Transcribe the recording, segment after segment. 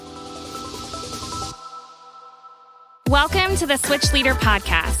Welcome to the Switch Leader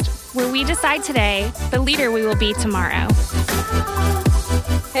Podcast, where we decide today the leader we will be tomorrow.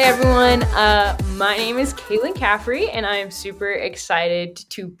 Hey everyone, my name is Caitlin Caffrey, and I am super excited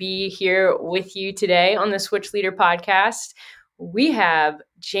to be here with you today on the Switch Leader Podcast. We have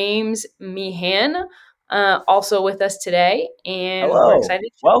James Meehan also with us today, and Hello. we're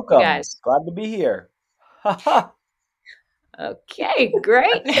excited to Welcome. you guys. Glad to be here. Okay,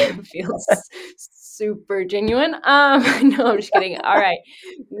 great. Feels super genuine. No, I'm just kidding. All right.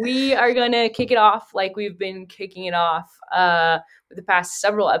 We are going to kick it off like we've been kicking it off with the past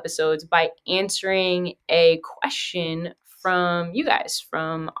several episodes by answering a question from you guys,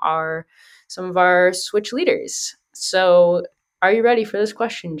 from some of our Switch leaders. So are you ready for this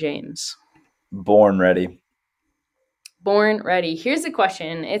question, James? Born ready. Born ready. Here's the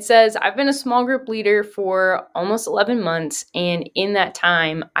question. It says, I've been a small group leader for almost 11 months, and in that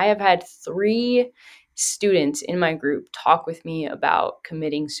time, I have had 3 students in my group talk with me about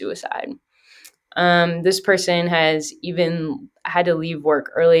committing suicide. This person has even had to leave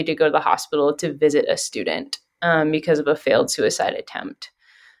work early to go to the hospital to visit a student because of a failed suicide attempt.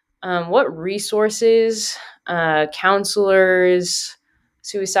 What resources, counselors,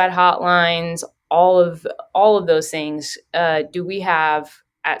 suicide hotlines, all of those things do we have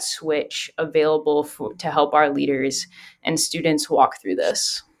at Switch available to help our leaders and students walk through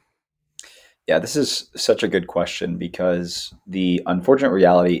this? Yeah, this is such a good question because the unfortunate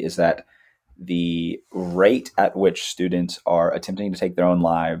reality is that the rate at which students are attempting to take their own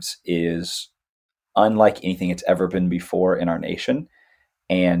lives is unlike anything it's ever been before in our nation.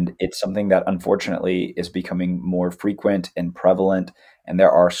 And it's something that unfortunately is becoming more frequent and prevalent. And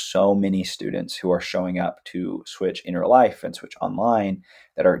there are so many students who are showing up to Switch in real life and Switch online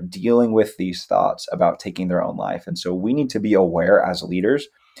that are dealing with these thoughts about taking their own life. And so we need to be aware as leaders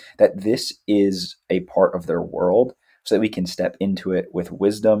that this is a part of their world so that we can step into it with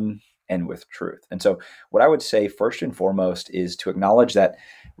wisdom and with truth. And so what I would say first and foremost is to acknowledge that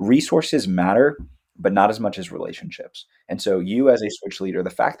resources matter, but not as much as relationships. And so you as a Switch leader, the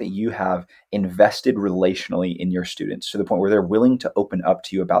fact that you have invested relationally in your students to the point where they're willing to open up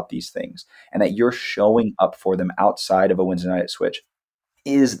to you about these things and that you're showing up for them outside of a Wednesday night at Switch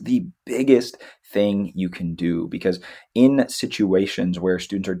is the biggest thing you can do. Because in situations where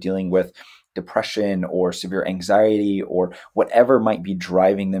students are dealing with depression or severe anxiety or whatever might be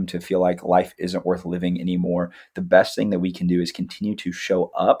driving them to feel like life isn't worth living anymore, the best thing that we can do is continue to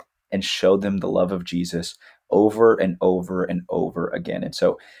show up and show them the love of Jesus over and over and over again. And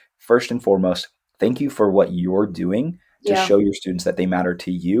so first and foremost, thank you for what you're doing to show your students that they matter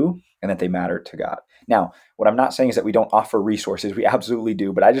to you and that they matter to God. Now, what I'm not saying is that we don't offer resources. We absolutely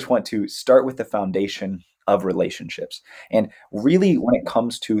do. But I just want to start with the foundation of relationships. And really, when it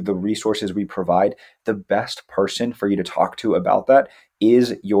comes to the resources we provide, the best person for you to talk to about that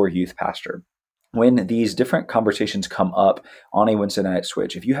is your youth pastor. When these different conversations come up on a Wednesday night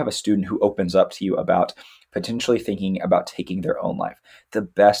Switch, if you have a student who opens up to you about potentially thinking about taking their own life, the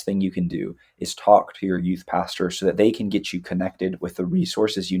best thing you can do is talk to your youth pastor so that they can get you connected with the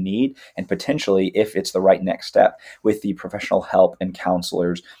resources you need and potentially, if it's the right next step, with the professional help and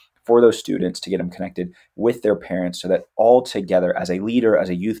counselors for those students to get them connected with their parents so that all together as a leader, as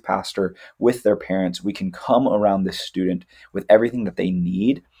a youth pastor, with their parents, we can come around this student with everything that they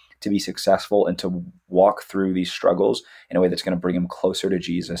need to be successful and to walk through these struggles in a way that's going to bring them closer to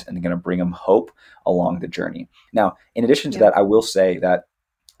Jesus and going to bring them hope along the journey. Now, in addition to that, I will say that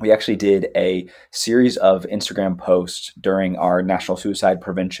we actually did a series of Instagram posts during our National Suicide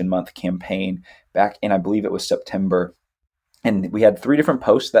Prevention Month campaign back in, I believe it was September. And we had 3 different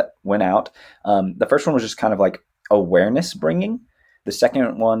posts that went out. The first one was just kind of like awareness bringing. The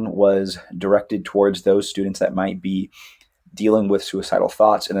second one was directed towards those students that might be dealing with suicidal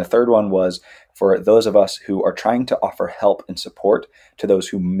thoughts. And the third one was for those of us who are trying to offer help and support to those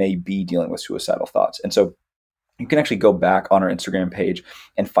who may be dealing with suicidal thoughts. And so you can actually go back on our Instagram page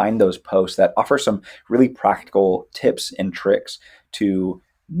and find those posts that offer some really practical tips and tricks to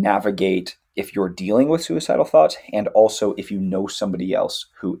navigate if you're dealing with suicidal thoughts and also if you know somebody else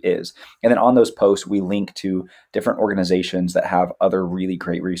who is. And then on those posts, we link to different organizations that have other really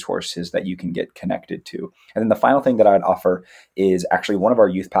great resources that you can get connected to. And then the final thing that I'd offer is actually one of our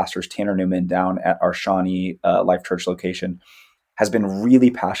youth pastors, Tanner Newman, down at our Shawnee Life Church location, has been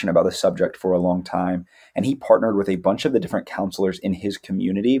really passionate about this subject for a long time. And he partnered with a bunch of the different counselors in his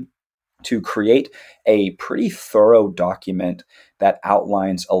community to create a pretty thorough document that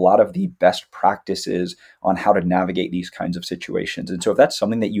outlines a lot of the best practices on how to navigate these kinds of situations. And so if that's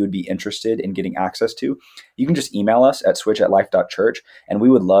something that you would be interested in getting access to, you can just email us at switch@life.church, and we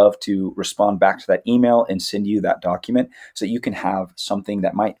would love to respond back to that email and send you that document so that you can have something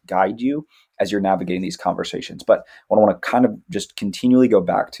that might guide you as you're navigating these conversations. But what I want to kind of just continually go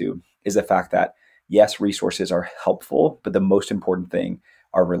back to is the fact that, yes, resources are helpful, but the most important thing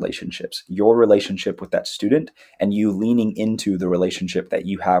are relationships. Your relationship with that student and you leaning into the relationship that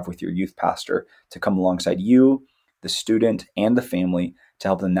you have with your youth pastor to come alongside you, the student, and the family to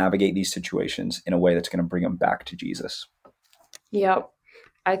help them navigate these situations in a way that's going to bring them back to Jesus. Yep.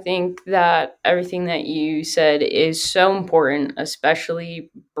 I think that everything that you said is so important,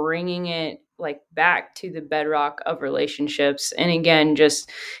 especially bringing it like back to the bedrock of relationships. And again, just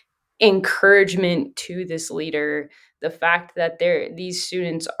encouragement to this leader. The fact that these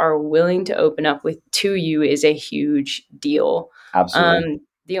students are willing to open up to you is a huge deal. Absolutely.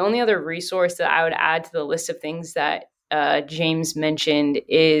 The only other resource that I would add to the list of things that James mentioned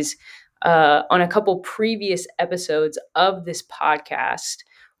is on a couple previous episodes of this podcast,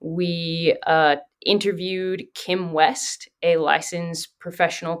 we interviewed Kim West, a licensed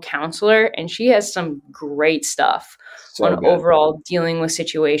professional counselor, and she has some great stuff on overall dealing with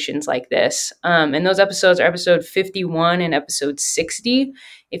situations like this. And those episodes are episode 51 and episode 60,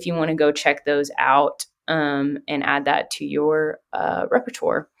 if you want to go check those out and add that to your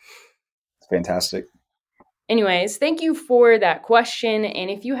repertoire. It's fantastic. Anyways, thank you for that question. And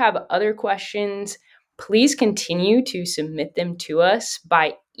if you have other questions, please continue to submit them to us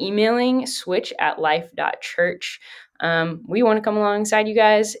by emailing switch@life.church. We want to come alongside you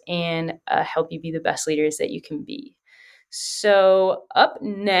guys and help you be the best leaders that you can be. So up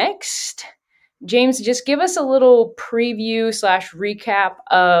next, James, just give us a little preview / recap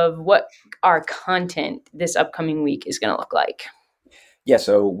of what our content this upcoming week is going to look like. Yeah,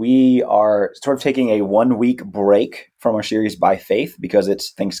 so we are sort of taking a 1-week break from our series By Faith because it's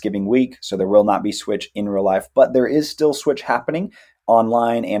Thanksgiving week, so there will not be Switch in real life, but there is still Switch happening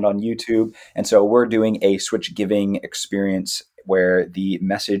online and on YouTube. And so we're doing a Switch giving experience where the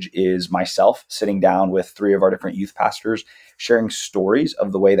message is myself sitting down with 3 of our different youth pastors, sharing stories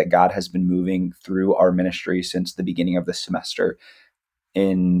of the way that God has been moving through our ministry since the beginning of the semester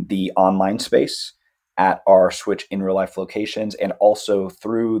in the online space, at our Switch in real life locations, and also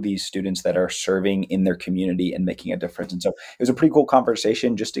through these students that are serving in their community and making a difference. And so it was a pretty cool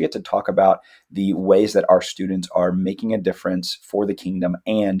conversation just to get to talk about the ways that our students are making a difference for the kingdom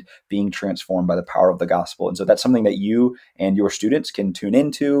and being transformed by the power of the gospel. And so that's something that you and your students can tune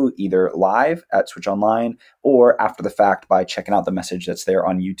into either live at Switch Online or after the fact by checking out the message that's there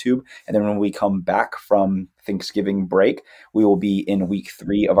on YouTube. And then when we come back from Thanksgiving break, we will be in week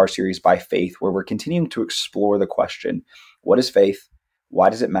 3 of our series By Faith, where we're continuing to explore the question, what is faith?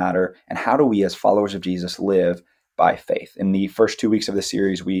 Why does it matter? And how do we as followers of Jesus live by faith? In the first 2 weeks of the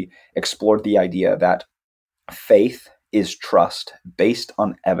series, we explored the idea that faith is trust based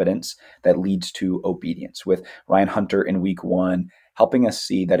on evidence that leads to obedience, with Ryan Hunter in week 1 helping us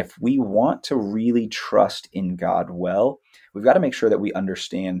see that if we want to really trust in God well, we've got to make sure that we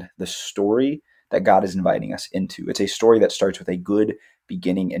understand the story that God is inviting us into. It's a story that starts with a good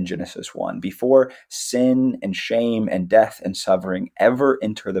beginning in Genesis 1. Before sin and shame and death and suffering ever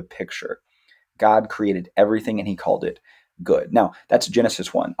enter the picture, God created everything and he called it good. Now, that's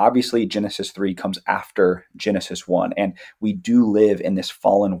Genesis 1. Obviously, Genesis 3 comes after Genesis 1, and we do live in this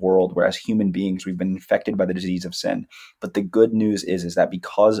fallen world where as human beings, we've been infected by the disease of sin. But the good news is that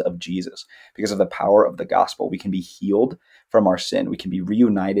because of Jesus, because of the power of the gospel, we can be healed from our sin. We can be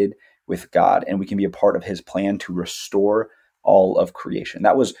reunited with God, and we can be a part of his plan to restore all of creation.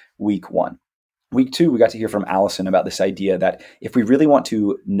 That was week 1. Week 2, we got to hear from Allison about this idea that if we really want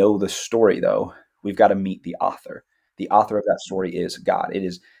to know the story, though, we've got to meet the author. The author of that story is God. It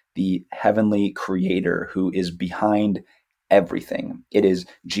is the heavenly creator who is behind everything. It is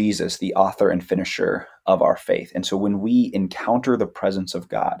Jesus, the author and finisher of our faith. And so when we encounter the presence of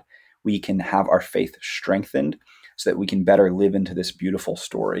God, we can have our faith strengthened so that we can better live into this beautiful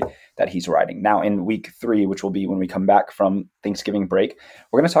story that he's writing. Now, in week 3, which will be when we come back from Thanksgiving break,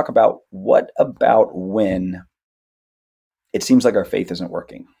 we're going to talk about what about when it seems like our faith isn't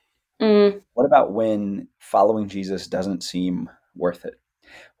working? What about when following Jesus doesn't seem worth it?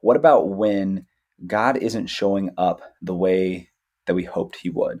 What about when God isn't showing up the way that we hoped he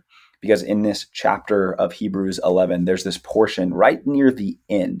would? Because in this chapter of Hebrews 11, there's this portion right near the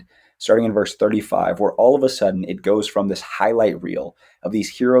end, starting in verse 35, where all of a sudden it goes from this highlight reel of these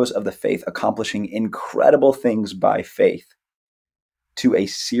heroes of the faith accomplishing incredible things by faith to a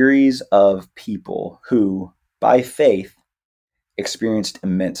series of people who, by faith, experienced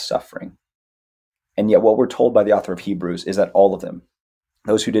immense suffering. And yet what we're told by the author of Hebrews is that all of them,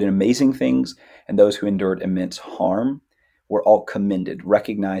 those who did amazing things and those who endured immense harm, were all commended,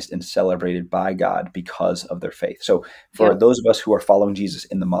 recognized, and celebrated by God because of their faith. So for those of us who are following Jesus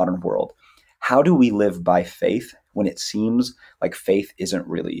in the modern world, how do we live by faith when it seems like faith isn't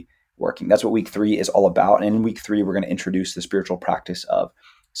really working? That's what week 3 is all about. And in week 3, we're going to introduce the spiritual practice of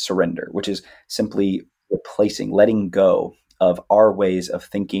surrender, which is simply replacing, letting go of our ways of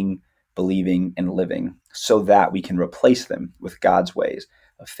thinking, believing, and living so that we can replace them with God's ways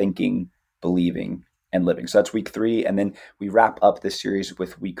of thinking, believing, and living. So that's week 3. And then we wrap up this series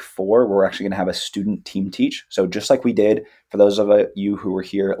with week 4. We're actually going to have a student team teach. So just like we did for those of you who were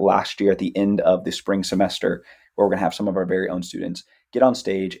here last year at the end of the spring semester, where we're going to have some of our very own students get on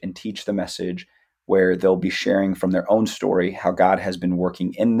stage and teach the message, where they'll be sharing from their own story how God has been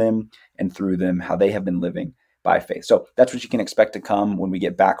working in them and through them, how they have been living by faith. So that's what you can expect to come when we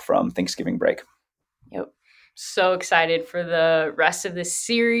get back from Thanksgiving break. Yep. So excited for the rest of this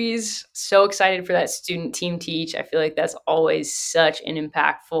series. So excited for that student team teach. I feel like that's always such an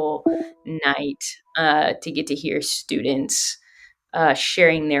impactful night to get to hear students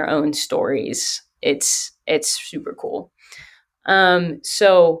sharing their own stories. It's super cool.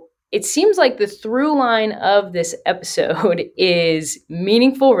 So it seems like the through line of this episode is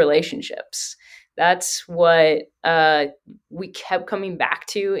meaningful relationships. That's what we kept coming back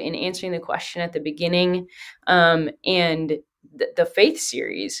to in answering the question at the beginning. And the faith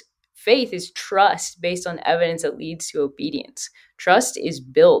series, faith is trust based on evidence that leads to obedience. Trust is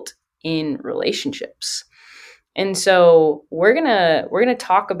built in relationships. And so we're gonna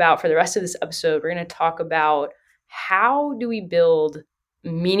talk about, for the rest of this episode, we're gonna talk about how do we build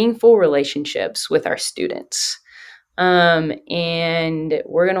meaningful relationships with our students. And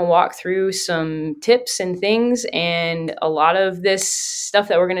we're going to walk through some tips and things. And a lot of this stuff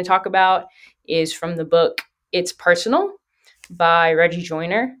that we're going to talk about is from the book It's Personal by Reggie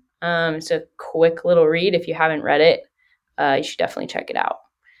Joiner. It's a quick little read. If you haven't read it, you should definitely check it out.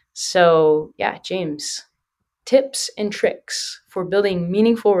 So yeah, James, tips and tricks for building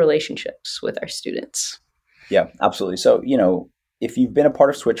meaningful relationships with our students. Yeah, absolutely. So, if you've been a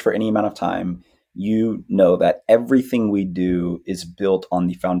part of Switch for any amount of time, you know that everything we do is built on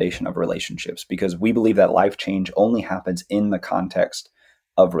the foundation of relationships, because we believe that life change only happens in the context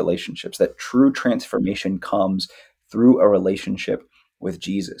of relationships, that true transformation comes through a relationship with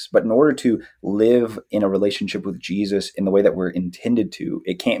Jesus. But in order to live in a relationship with Jesus in the way that we're intended to,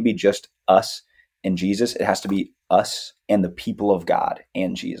 it can't be just us and Jesus. It has to be us and the people of God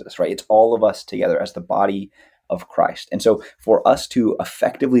and Jesus, right? It's all of us together as the body of Christ. And so for us to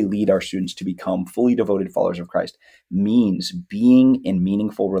effectively lead our students to become fully devoted followers of Christ means being in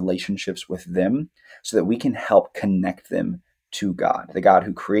meaningful relationships with them so that we can help connect them to God, the God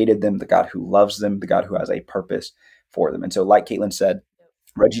who created them, the God who loves them, the God who has a purpose for them. And so like Caitlin said,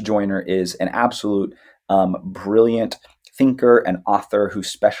 Reggie Joiner is an absolute brilliant thinker and author who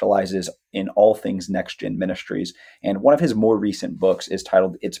specializes in all things Next Gen Ministries. And one of his more recent books is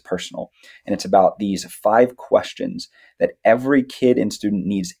titled It's Personal. And it's about these 5 questions that every kid and student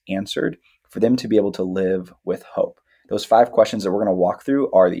needs answered for them to be able to live with hope. Those 5 questions that we're going to walk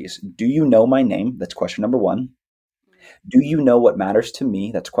through are these. Do you know my name? That's question number 1. Do you know what matters to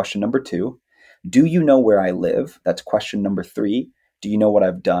me? That's question number 2. Do you know where I live? That's question number 3. Do you know what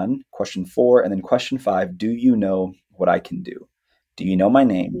I've done? Question 4. And then question 5, do you know what I can do? Do you know my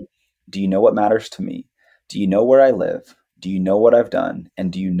name? Do you know what matters to me? Do you know where I live? Do you know what I've done?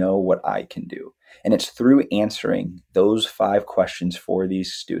 And do you know what I can do? And it's through answering those 5 questions for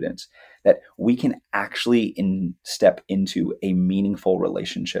these students that we can actually step into a meaningful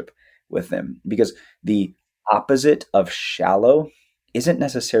relationship with them. Because the opposite of shallow isn't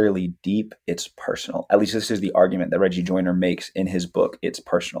necessarily deep, it's personal. At least this is the argument that Reggie Joiner makes in his book, It's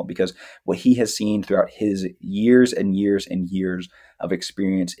Personal, because what he has seen throughout his years and years and years of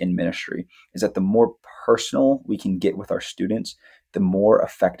experience in ministry is that the more personal we can get with our students, the more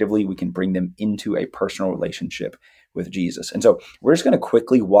effectively we can bring them into a personal relationship with Jesus. And so we're just going to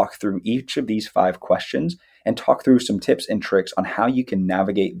quickly walk through each of these 5 questions and talk through some tips and tricks on how you can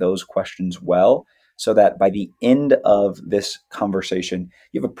navigate those questions well, so that by the end of this conversation,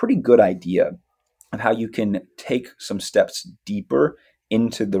 you have a pretty good idea of how you can take some steps deeper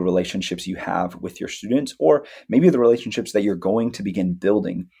into the relationships you have with your students, or maybe the relationships that you're going to begin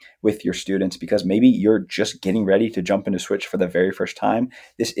building with your students, because maybe you're just getting ready to jump into Switch for the very first time.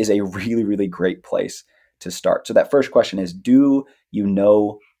 This is a really, really great place to start. So that first question is, do you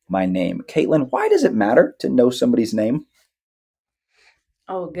know my name? Caitlin, why does it matter to know somebody's name?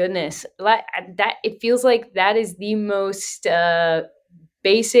 Oh goodness. That it feels like that is the most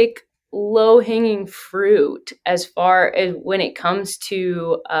basic low-hanging fruit as far as when it comes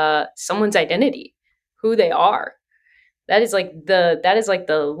to someone's identity, who they are. That is like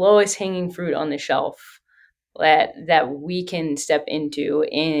the lowest hanging fruit on the shelf that we can step into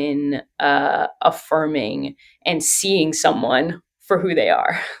in affirming and seeing someone for who they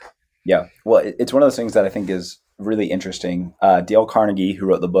are. Yeah. Well, it's one of those things that I think is really interesting. Dale Carnegie, who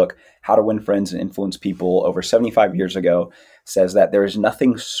wrote the book How to Win Friends and Influence People over 75 years ago, says that there is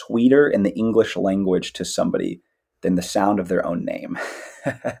nothing sweeter in the English language to somebody than the sound of their own name.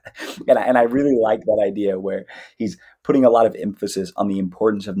 And I really like that idea where he's putting a lot of emphasis on the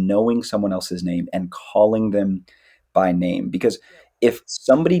importance of knowing someone else's name and calling them by name. Because if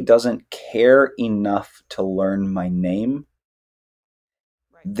somebody doesn't care enough to learn my name,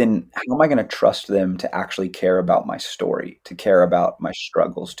 then how am I going to trust them to actually care about my story, to care about my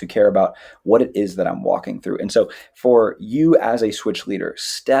struggles, to care about what it is that I'm walking through? And so, for you as a Switch leader,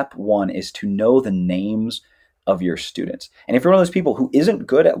 step one is to know the names of your students. And if you're one of those people who isn't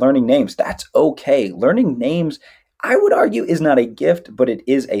good at learning names, that's okay. Learning names, I would argue, is not a gift, but it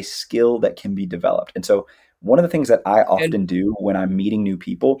is a skill that can be developed. And so, one of the things that I Good. often do when I'm meeting new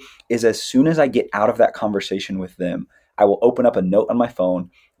people is as soon as I get out of that conversation with them, I will open up a note on my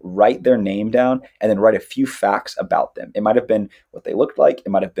phone, write their name down, and then write a few facts about them. It might have been what they looked like. It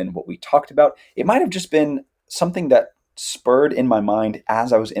might have been what we talked about. It might have just been something that spurred in my mind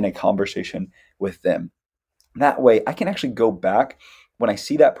as I was in a conversation with them. That way, I can actually go back when I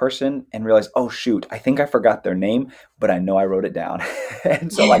see that person and realize, oh, shoot, I think I forgot their name, but I know I wrote it down.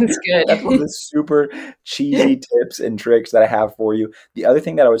 And so, like, It's that's one of good. the super cheesy tips and tricks that I have for you. The other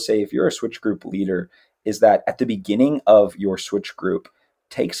thing that I would say, if you're a Switch group leader, is that at the beginning of your Switch group,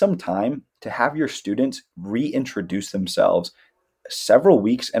 take some time to have your students reintroduce themselves several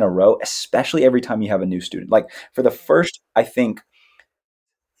weeks in a row, especially every time you have a new student. Like for the first, I think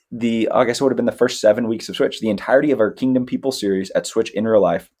I guess it would have been the first 7 weeks of Switch, the entirety of our Kingdom People series at Switch in Real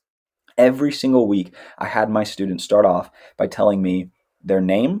Life. Every single week, I had my students start off by telling me their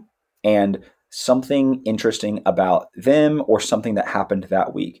name and something interesting about them or something that happened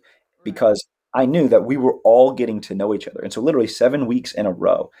that week, because I knew that we were all getting to know each other. And so, literally 7 weeks in a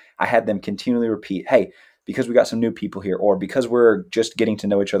row, I had them continually repeat, hey, because we got some new people here, or because we're just getting to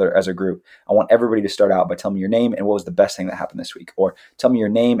know each other as a group, I want everybody to start out by telling me your name and what was the best thing that happened this week, or tell me your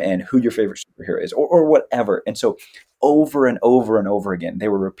name and who your favorite superhero is, or whatever. And so, over and over and over again, they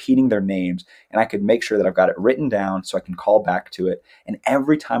were repeating their names, and I could make sure that I've got it written down so I can call back to it. And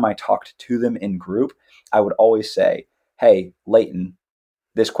every time I talked to them in group, I would always say, hey, Leighton,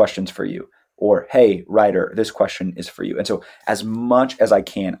 this question's for you. Or, hey, Ryder, this question is for you. And so, as much as I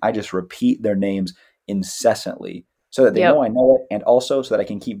can, I just repeat their names incessantly so that they know Yep. I know it, and also so that I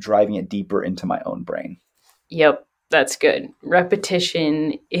can keep driving it deeper into my own brain. Yep. That's good.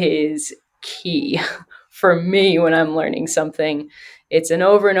 Repetition is key for me when I'm learning something. It's an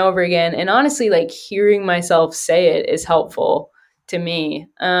over and over again. And honestly, like hearing myself say it is helpful to me.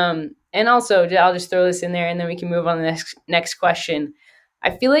 And also, I'll just throw this in there and then we can move on to the next question.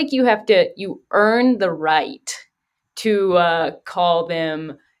 I feel like you earn the right to call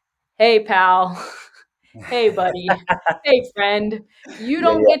them, hey, pal. Hey, buddy. Hey, friend. You Yeah,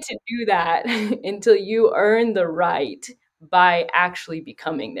 don't yeah, get to do that until you earn the right by actually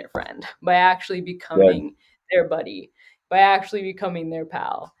becoming their friend, by actually good. becoming their buddy, by actually becoming their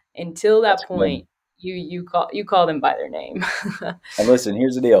pal. Until That's that good. point, you call them by their name. And listen,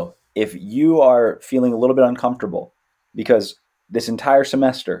 here's the deal. If you are feeling a little bit uncomfortable because this entire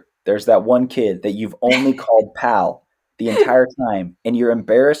semester there's that one kid that you've only called pal the entire time and you're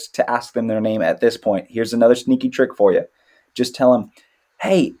embarrassed to ask them their name at this point, here's another sneaky trick for you. Just tell them,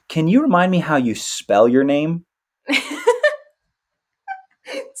 hey, can you remind me how you spell your name?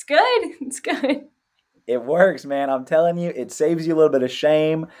 It's good. It's good. It works, man. I'm telling you, it saves you a little bit of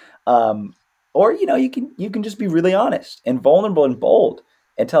shame. Um, or you can just be really honest and vulnerable and bold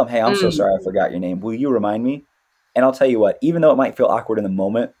and tell them, "Hey, I'm so Mm, sorry I forgot your name. Will you remind me?" And I'll tell you what, even though it might feel awkward in the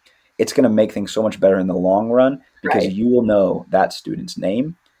moment, it's going to make things so much better in the long run because right. you will know that student's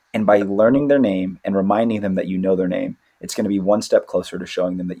name, and by learning their name and reminding them that you know their name, it's going to be one step closer to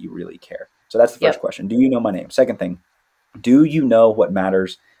showing them that you really care. So that's the first Yep. question. Do you know my name? Second thing, do you know what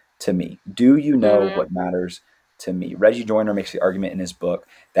matters to me? Do you know Mm, what matters to me? Reggie Joiner makes the argument in his book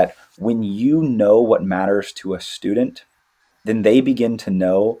that when you know what matters to a student, then they begin to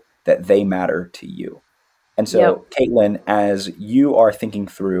know that they matter to you. And yep. so, Caitlin, as you are thinking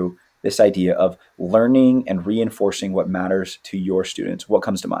through this idea of learning and reinforcing what matters to your students, what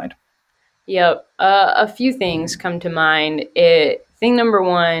comes to mind? Yep. A few things come to mind. thing number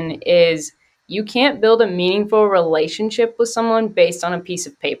one is you can't build a meaningful relationship with someone based on a piece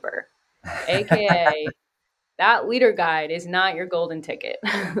of paper, aka that leader guide is not your golden ticket.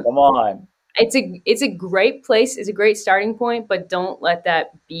 Come on. It's a great place, it's a great starting point, but don't let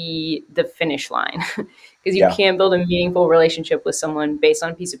that be the finish line. Because you Yeah. can't build a meaningful relationship with someone based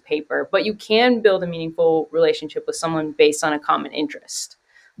on a piece of paper, but you can build a meaningful relationship with someone based on a common interest.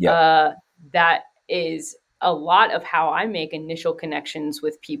 Yeah. That is a lot of how I make initial connections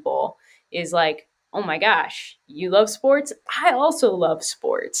with people, is like, oh my gosh, you love sports, I also love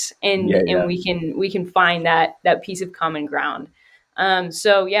sports, and Yeah. we can find that piece of common ground.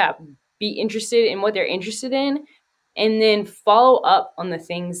 So yeah, be interested in what they're interested in, and then follow up on the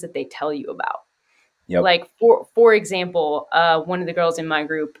things that they tell you about. Yep. Like for example, one of the girls in my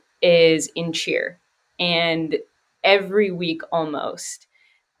group is in cheer, and every week almost,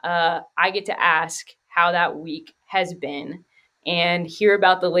 I get to ask how that week has been and hear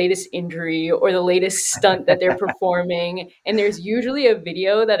about the latest injury or the latest stunt that they're performing. And there's usually a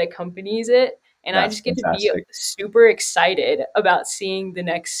video that accompanies it. And I That's just get to be fantastic. super excited about seeing the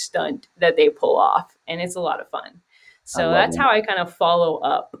next stunt that they pull off. And it's a lot of fun. I So love that's it. how I kind of follow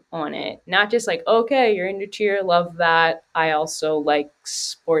up on it. Not just like, okay, you're into cheer, love that. I also like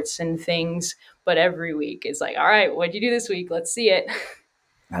sports and things. But every week it's like, all right, what'd you do this week? Let's see it.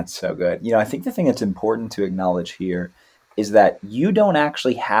 That's so good. I think the thing that's important to acknowledge here is that you don't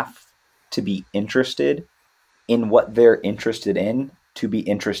actually have to be interested in what they're interested in to be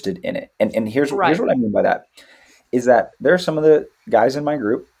interested in it. And here's Right. what I mean by that is that there are some of the guys in my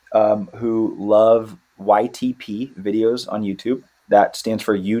group who love YTP videos on YouTube. That stands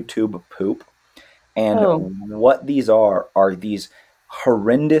for YouTube poop. And Oh, what these are these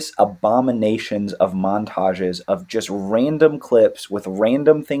horrendous abominations of montages of just random clips with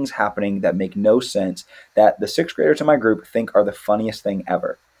random things happening that make no sense that the sixth graders in my group think are the funniest thing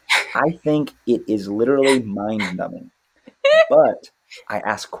ever. I think it is literally mind numbing. But I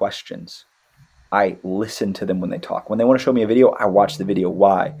ask questions. I listen to them when they talk. When they want to show me a video, I watch the video.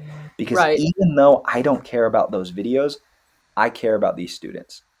 Why? Because right, even though I don't care about those videos, I care about these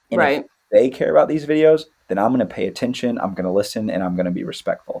students. And if right. they care about these videos, then I'm going to pay attention, I'm going to listen, and I'm going to be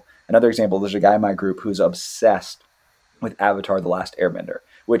respectful. Another example, there's a guy in my group who's obsessed with Avatar The Last Airbender,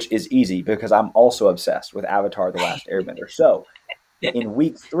 which is easy because I'm also obsessed with Avatar The Last Airbender. So in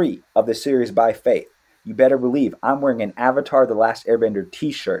week 3 of the series By Faith, you better believe I'm wearing an Avatar The Last Airbender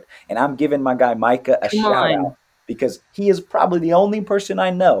t-shirt, and I'm giving my guy Micah a Come shout out on. because he is probably the only person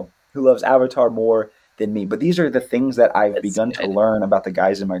I know who loves Avatar more than me. But these are the things that I've That's begun to good. learn about the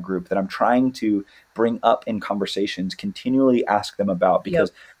guys in my group that I'm trying to bring up in conversations, continually ask them about Yep.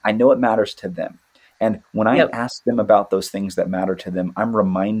 because I know it matters to them. And when I Yep. ask them about those things that matter to them, I'm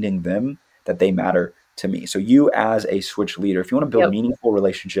reminding them that they matter to me. So you as a Switch leader, if you want to build Yep. meaningful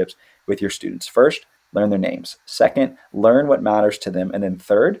relationships with your students, first, learn their names. Second, learn what matters to them. And then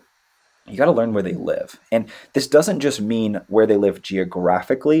third, you got to learn where they live. And this doesn't just mean where they live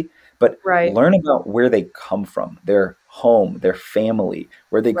geographically, but Right. learn about where they come from, their home, their family,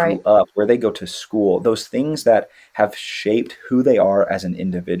 where they grew Right. up, where they go to school, those things that have shaped who they are as an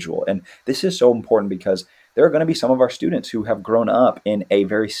individual. And this is so important because there are going to be some of our students who have grown up in a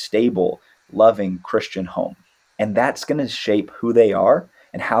very stable, loving Christian home. And that's going to shape who they are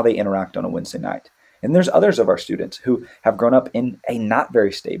and how they interact on a Wednesday night. And there's others of our students who have grown up in a not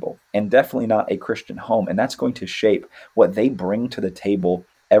very stable and definitely not a Christian home. And that's going to shape what they bring to the table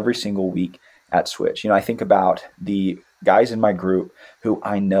every single week at Switch. I think about the guys in my group who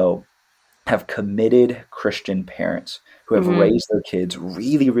I know have committed Christian parents who have Hmm. raised their kids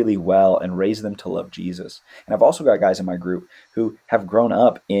really, really well and raised them to love Jesus. And I've also got guys in my group who have grown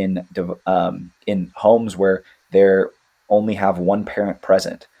up in homes where they only have one parent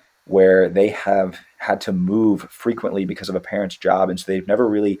present, where they have had to move frequently because of a parent's job, and so they've never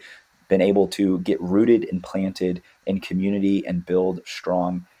really been able to get rooted and planted in community and build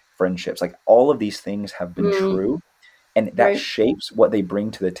strong friendships. Like all of these things have been Mm, true, and that right. shapes what they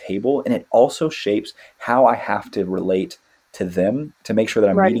bring to the table, and it also shapes how I have to relate to them to make sure that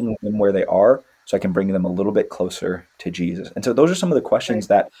I'm Right. meeting them where they are so I can bring them a little bit closer to Jesus. And so those are some of the Right. questions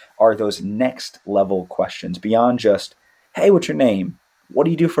that are those next level questions beyond just, hey, what's your name, what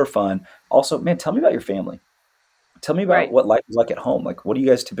do you do for fun? Also, man, tell me about your family. Tell me about Right. what life is like at home. Like, what do you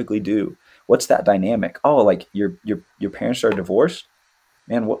guys typically do? What's that dynamic? Oh, like your parents are divorced.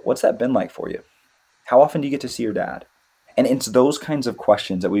 Man, what's that been like for you? How often do you get to see your dad? And it's those kinds of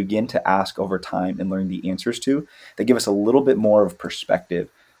questions that we begin to ask over time and learn the answers to that give us a little bit more of perspective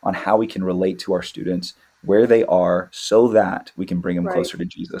on how we can relate to our students where they are so that we can bring them Right. closer to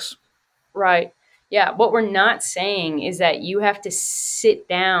Jesus. Right. Yeah, what we're not saying is that you have to sit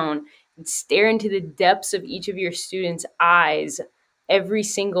down and stare into the depths of each of your students' eyes every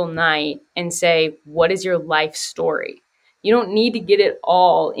single night and say, what is your life story? You don't need to get it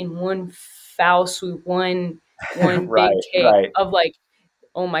all in one foul swoop, one big Right, take right. of like,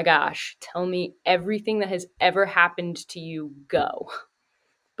 oh my gosh, tell me everything that has ever happened to you, go.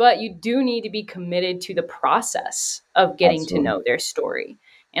 But you do need to be committed to the process of getting to Absolutely. know their story.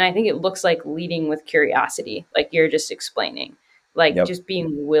 And I think it looks like leading with curiosity, like you're just explaining, like Yep. just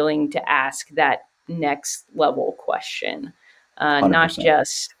being willing to ask that next level question. Not 100%.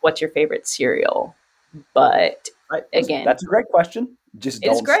 just what's your favorite cereal, but Right. again, That's a great question. Just it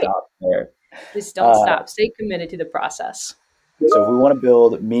is don't great. stop there. Just don't Uh, stop. Stay committed to the process. so if we want to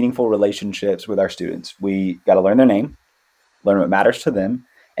build meaningful relationships with our students, we got to learn their name, learn what matters to them,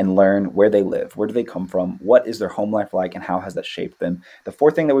 and learn where they live. Where do they come from? What is their home life like, and how has that shaped them? The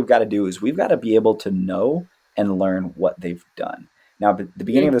fourth thing that we've got to do is we've got to be able to know and learn what they've done. Now, at the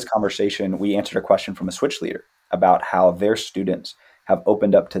beginning of Mm, this conversation, we answered a question from a switch leader about how their students have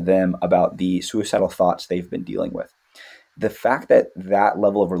opened up to them about the suicidal thoughts they've been dealing with. The fact that that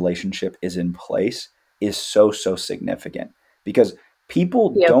level of relationship is in place is so, so significant because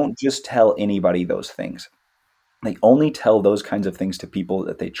people yep. don't just tell anybody those things. They only tell those kinds of things to people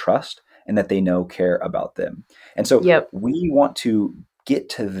that they trust and that they know care about them. And so Yep. we want to get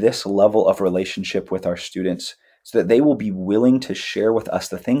to this level of relationship with our students so that they will be willing to share with us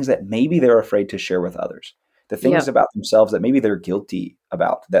the things that maybe they're afraid to share with others, the things Yep. about themselves that maybe they're guilty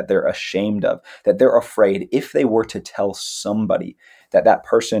about, that they're ashamed of, that they're afraid if they were to tell somebody that that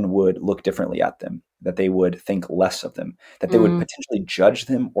person would look differently at them, that they would think less of them, that they would Mm, potentially judge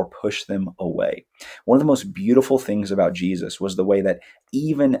them or push them away. One of the most beautiful things about Jesus was the way that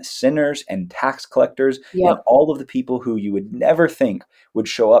even sinners and tax collectors and yep. all of the people who you would never think would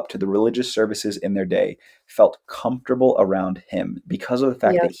show up to the religious services in their day felt comfortable around him because of the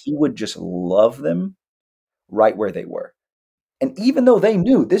fact that Yep. he would just love them right where they were. And even though they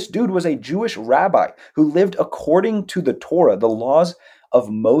knew this dude was a Jewish rabbi who lived according to the Torah, the laws of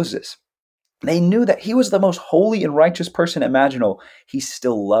Moses, they knew that he was the most holy and righteous person imaginable. He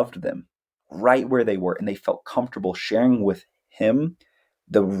still loved them right where they were, and they felt comfortable sharing with him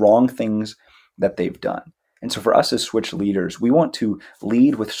the wrong things that they've done. And so, for us as Switch leaders, we want to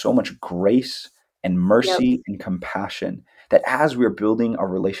lead with so much grace and Yep. mercy and compassion that as we're building our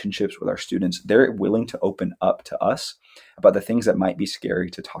relationships with our students, they're willing to open up to us about the things that might be scary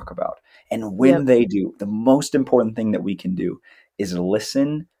to talk about. And when Yep. they do, the most important thing that we can do is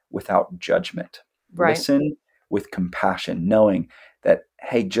listen without judgment. Right. Listen with compassion, knowing that,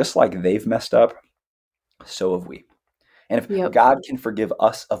 hey, just like they've messed up, so have we. And if Yep. God can forgive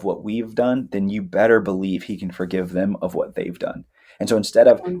us of what we've done, then you better believe he can forgive them of what they've done. And so instead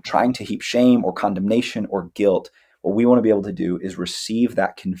of Um, trying to heap shame or condemnation or guilt, what we want to be able to do is receive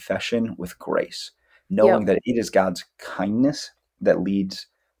that confession with grace, knowing Yep. that it is God's kindness that leads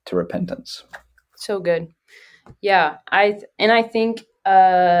to repentance. So good. Yeah. I think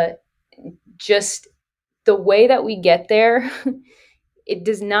just the way that we get there, it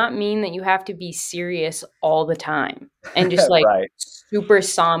does not mean that you have to be serious all the time and just like Right. super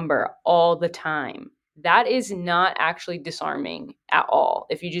somber all the time. That is not actually disarming at all.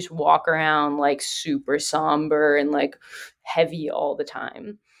 If you just walk around like super somber and like heavy all the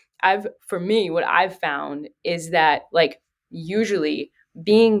time. For me, what I've found is that like usually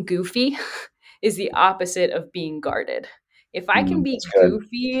being goofy is the opposite of being guarded. If I can be That's good.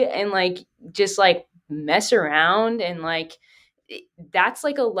 goofy and like just like mess around and like that's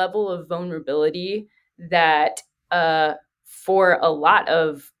like a level of vulnerability that for a lot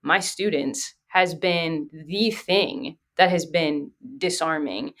of my students has been the thing that has been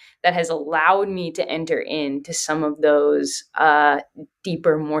disarming, that has allowed me to enter into some of those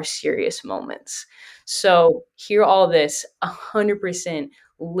deeper, more serious moments. So hear all this 100%,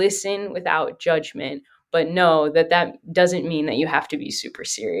 listen without judgment, but know that that doesn't mean that you have to be super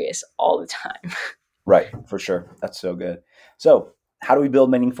serious all the time. Right, for sure. That's so good. So, how do we build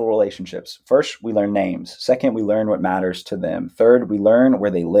meaningful relationships? First, we learn names. Second, we learn what matters to them. Third, we learn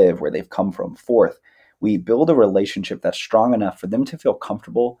where they live, where they've come from. Fourth, we build a relationship that's strong enough for them to feel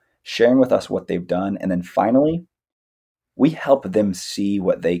comfortable sharing with us what they've done. And then finally, we help them see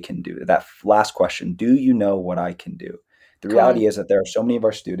what they can do. That last question, do you know what I can do? The Come reality on. is that there are so many of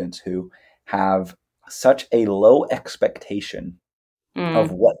our students who have such a low expectation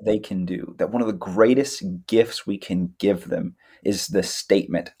of Mm, what they can do, that one of the greatest gifts we can give them is the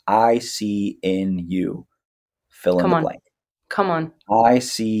statement, I see in you, fill in come the on. blank. Come on. I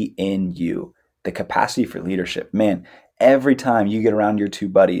see in you the capacity for leadership. Man, every time you get around your two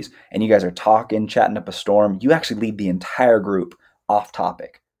buddies and you guys are talking, chatting up a storm, you actually lead the entire group off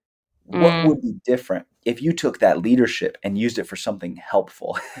topic. What would be different if you took that leadership and used it for something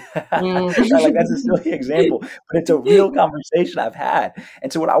helpful? Right? Like, that's a silly example, but it's a real conversation I've had.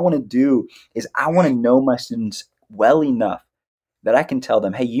 And so what I want to do is I want to know my students well enough that I can tell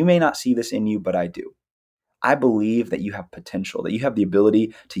them, hey, you may not see this in you, but I do. I believe that you have potential, that you have the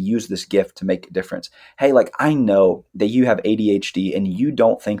ability to use this gift to make a difference. Hey, like, I know that you have ADHD and you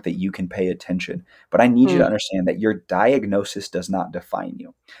don't think that you can pay attention, but I need you to understand that your diagnosis does not define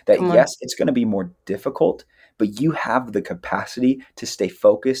you. That yes, it's going to be more difficult, but you have the capacity to stay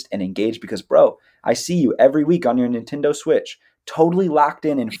focused and engaged because, bro, I see you every week on your Nintendo Switch, totally locked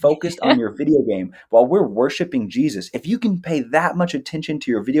in and focused on your video game while we're worshiping Jesus. If you can pay that much attention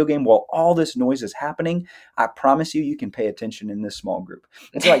to your video game while all this noise is happening, I promise you can pay attention in this small group.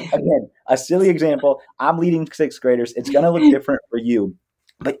 It's like, again, a silly example. I'm leading sixth graders. It's going to look different for you.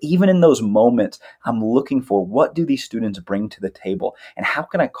 But even in those moments, I'm looking for what do these students bring to the table and how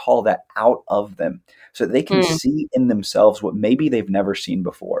can I call that out of them so that they can see in themselves what maybe they've never seen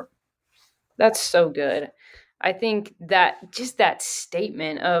before. That's so good. I think that just that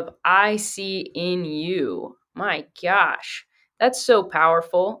statement of I see in you, my gosh, that's so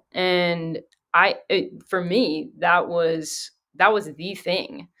powerful. And for me, that was the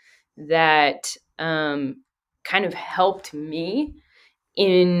thing that kind of helped me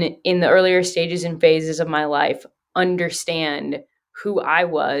in the earlier stages and phases of my life understand who I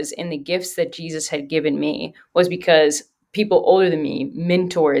was and the gifts that Jesus had given me was because people older than me,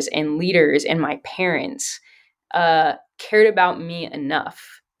 mentors and leaders and my parents cared about me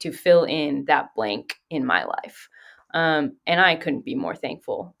enough to fill in that blank in my life. And I couldn't be more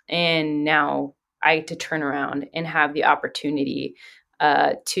thankful. And now I get to turn around and have the opportunity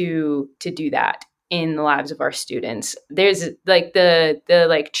to do that in the lives of our students. There's like the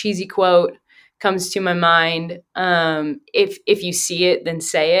like cheesy quote comes to my mind. If you see it, then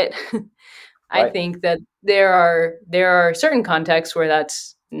say it. Right. I think that there are certain contexts where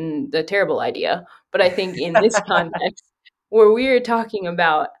that's the terrible idea. But I think in this context, where we are talking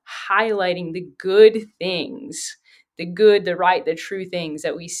about highlighting the good things, the good, the right, the true things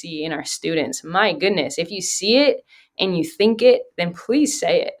that we see in our students, my goodness, if you see it and you think it, then please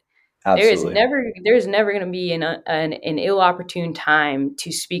say it. Absolutely. There's never going to be an ill opportune time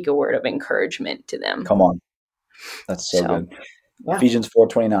to speak a word of encouragement to them. Come on. That's so good. Yeah. Ephesians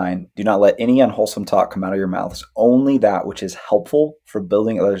 4:29, do not let any unwholesome talk come out of your mouths, only that which is helpful for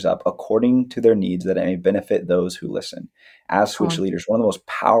building others up according to their needs, that it may benefit those who listen. As Switch leaders, one of the most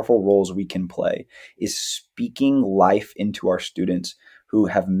powerful roles we can play is speaking life into our students who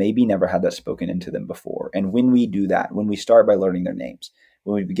have maybe never had that spoken into them before. And when we do that, when we start by learning their names,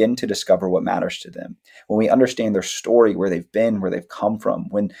 when we begin to discover what matters to them, when we understand their story, where they've been, where they've come from,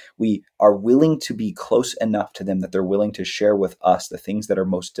 when we are willing to be close enough to them that they're willing to share with us the things that are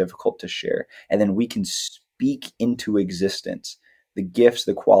most difficult to share, and then we can speak into existence the gifts,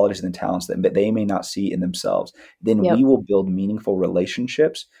 the qualities, and the talents that they may not see in themselves, then we will build meaningful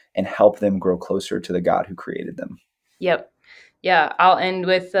relationships and help them grow closer to the God who created them. Yep. Yeah, I'll end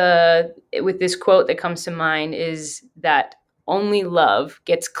with this quote that comes to mind is that only love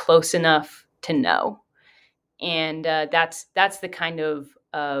gets close enough to know. And that's the kind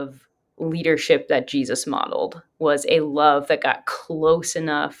of leadership that Jesus modeled, was a love that got close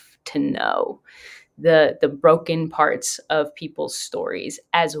enough to know the broken parts of people's stories,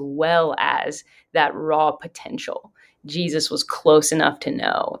 as well as that raw potential. Jesus was close enough to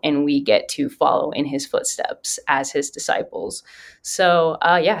know, and we get to follow in his footsteps as his disciples. So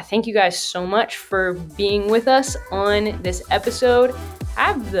thank you guys so much for being with us on this episode.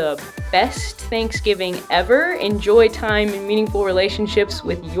 Have the best Thanksgiving ever. Enjoy time and meaningful relationships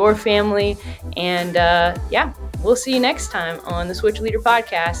with your family. And we'll see you next time on the Switch Leader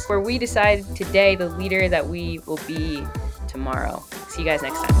Podcast, where we decide today the leader that we will be tomorrow. See you guys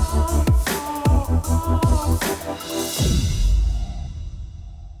next time.